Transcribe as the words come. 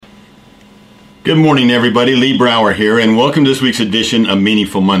Good morning, everybody. Lee Brower here, and welcome to this week's edition of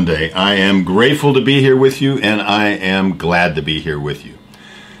Meaningful Monday. I am grateful to be here with you, and I am glad to be here with you.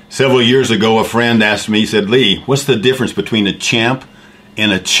 Several years ago, a friend asked me, he said, Lee, what's the difference between a champ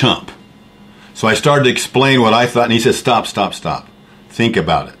and a chump? So I started to explain what I thought, and he said, stop. Think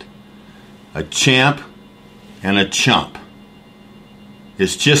about it. A champ and a chump.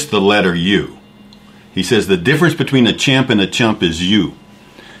 It's just the letter U. He says the difference between a champ and a chump is you.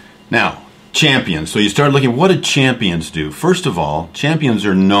 Now, champions. So you start looking, what do champions do? First of all, champions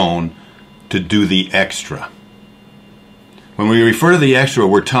are known to do the extra. When we refer to the extra,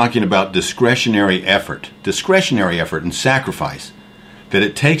 we're talking about discretionary effort and sacrifice that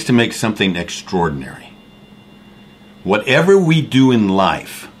it takes to make something extraordinary. Whatever we do in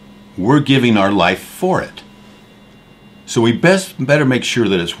life, we're giving our life for it. So we better make sure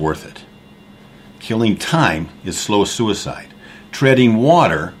that it's worth it. Killing time is slow suicide. Treading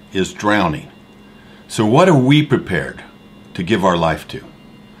water is drowning. So what are we prepared to give our life to?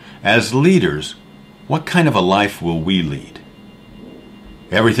 As leaders, what kind of a life will we lead?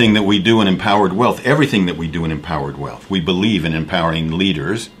 Everything that we do in Empowered Wealth, we believe in empowering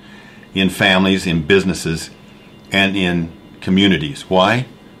leaders in families, in businesses, and in communities. Why?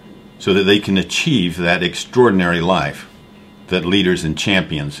 So that they can achieve that extraordinary life that leaders and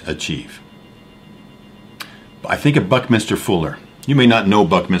champions achieve. I think of Buckminster Fuller. You may not know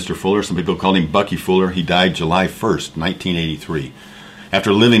Buckminster Fuller. Some people call him Bucky Fuller. He died July 1st, 1983,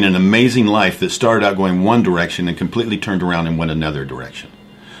 after living an amazing life that started out going one direction and completely turned around and went another direction.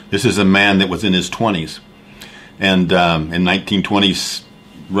 This is a man that was in his 20s, and in 1920s,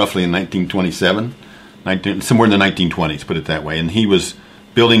 roughly in 1927, somewhere in the 1920s, put it that way, and he was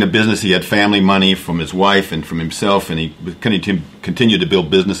building a business. He had family money from his wife and from himself, and he continued to build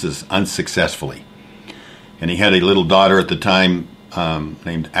businesses unsuccessfully. And he had a little daughter at the time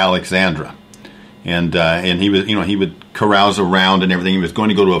named Alexandra, and he would carouse around and everything. He was going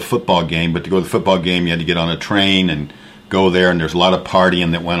to go to a football game, but to go to the football game, you had to get on a train and go there, and there's a lot of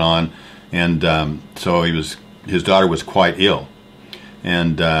partying that went on, and so his daughter was quite ill,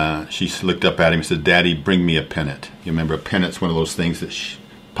 and she looked up at him and said, "Daddy, bring me a pennant." You remember a pennant's one of those things that's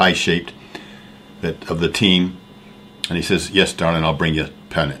pie-shaped, that of the team, and he says, "Yes, darling, I'll bring you a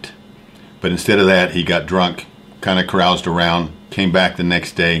pennant." But instead of that, he got drunk, kind of caroused around, came back the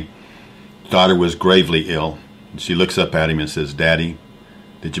next day. Daughter was gravely ill. And she looks up at him and says, "Daddy,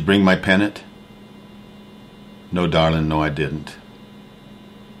 did you bring my pennant?" "No, darling, no, I didn't."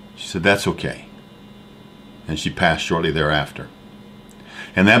 She said, "That's okay." And she passed shortly thereafter.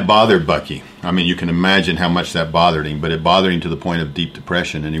 And that bothered Bucky. I mean, you can imagine how much that bothered him, but it bothered him to the point of deep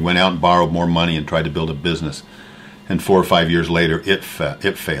depression. And he went out and borrowed more money and tried to build a business. And 4 or 5 years later, it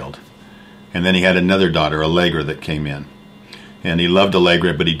failed. And then he had another daughter, Allegra, that came in. And he loved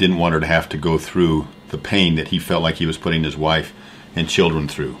Allegra, but he didn't want her to have to go through the pain that he felt like he was putting his wife and children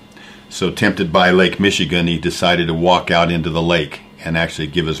through. So tempted by Lake Michigan, he decided to walk out into the lake and actually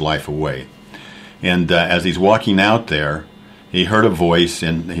give his life away. And as he's walking out there, he heard a voice,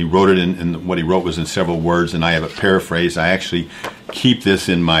 and he wrote it in what he wrote was in several words, and I have it paraphrased. I actually keep this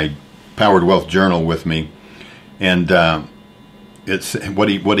in my Powered Wealth journal with me. And it's what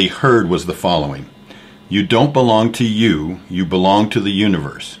he heard was the following: "You don't belong to you, you belong to the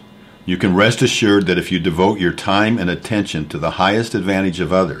universe. You can rest assured that if you devote your time and attention to the highest advantage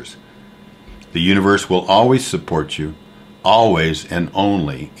of others, the universe will always support you, always and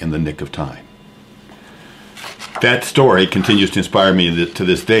only in the nick of time." That story continues to inspire me to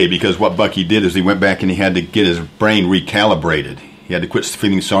this day, because what Bucky did is he went back and he had to get his brain recalibrated. He had to quit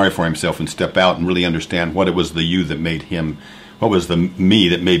feeling sorry for himself and step out and really understand what it was the you that made him. What was the me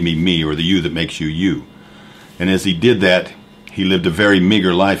that made me me, or the you that makes you you? And as he did that, he lived a very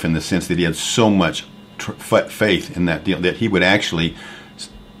meager life in the sense that he had so much faith in that deal that he would actually,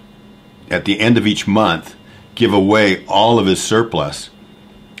 at the end of each month, give away all of his surplus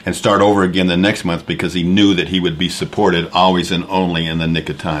and start over again the next month, because he knew that he would be supported always and only in the nick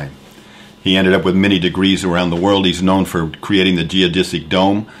of time. He ended up with many degrees around the world. He's known for creating the geodesic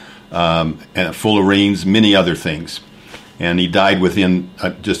dome, and fullerenes, many other things. And he died within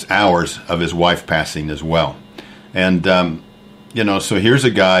just hours of his wife passing as well. And, so here's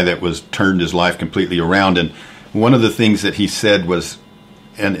a guy that was turned his life completely around. And one of the things that he said was,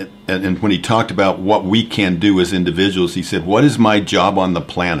 and when he talked about what we can do as individuals, he said, "What is my job on the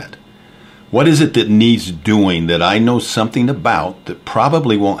planet? What is it that needs doing that I know something about that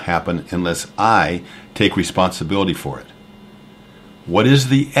probably won't happen unless I take responsibility for it? What is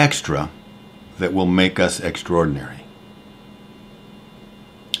the extra that will make us extraordinary?"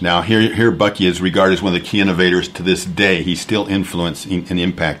 Now, here Bucky is regarded as one of the key innovators to this day. He's still influencing and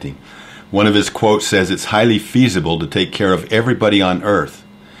impacting. One of his quotes says, it's highly feasible to take care of everybody on earth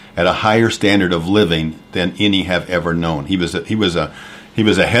at a higher standard of living than any have ever known. He was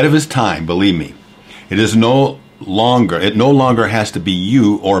ahead of his time, believe me. It no longer has to be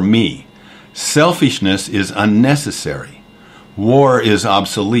you or me. Selfishness is unnecessary. War is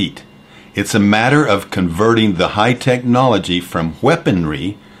obsolete. It's a matter of converting the high technology from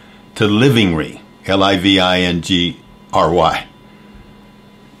weaponry to livingry, Livingry,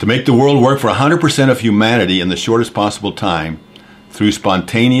 to make the world work for 100% of humanity in the shortest possible time through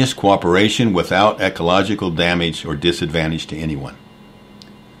spontaneous cooperation without ecological damage or disadvantage to anyone.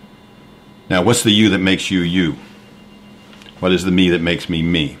 Now, what's the you that makes you you? What is the me that makes me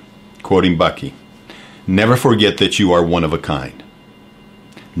me? Quoting Bucky, never forget that you are one of a kind.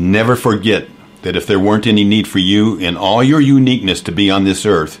 Never forget that if there weren't any need for you in all your uniqueness to be on this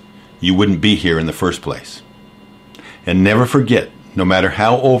earth, you wouldn't be here in the first place. And never forget, no matter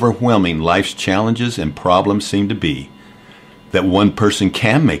how overwhelming life's challenges and problems seem to be, that one person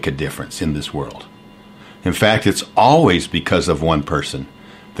can make a difference in this world. In fact, it's always because of one person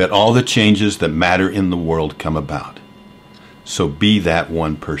that all the changes that matter in the world come about. So be that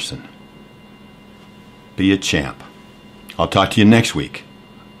one person. Be a champ. I'll talk to you next week.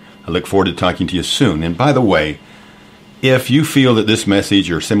 I look forward to talking to you soon. And by the way, if you feel that this message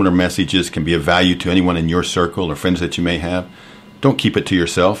or similar messages can be of value to anyone in your circle or friends that you may have, don't keep it to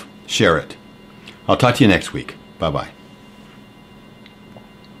yourself. Share it. I'll talk to you next week. Bye-bye.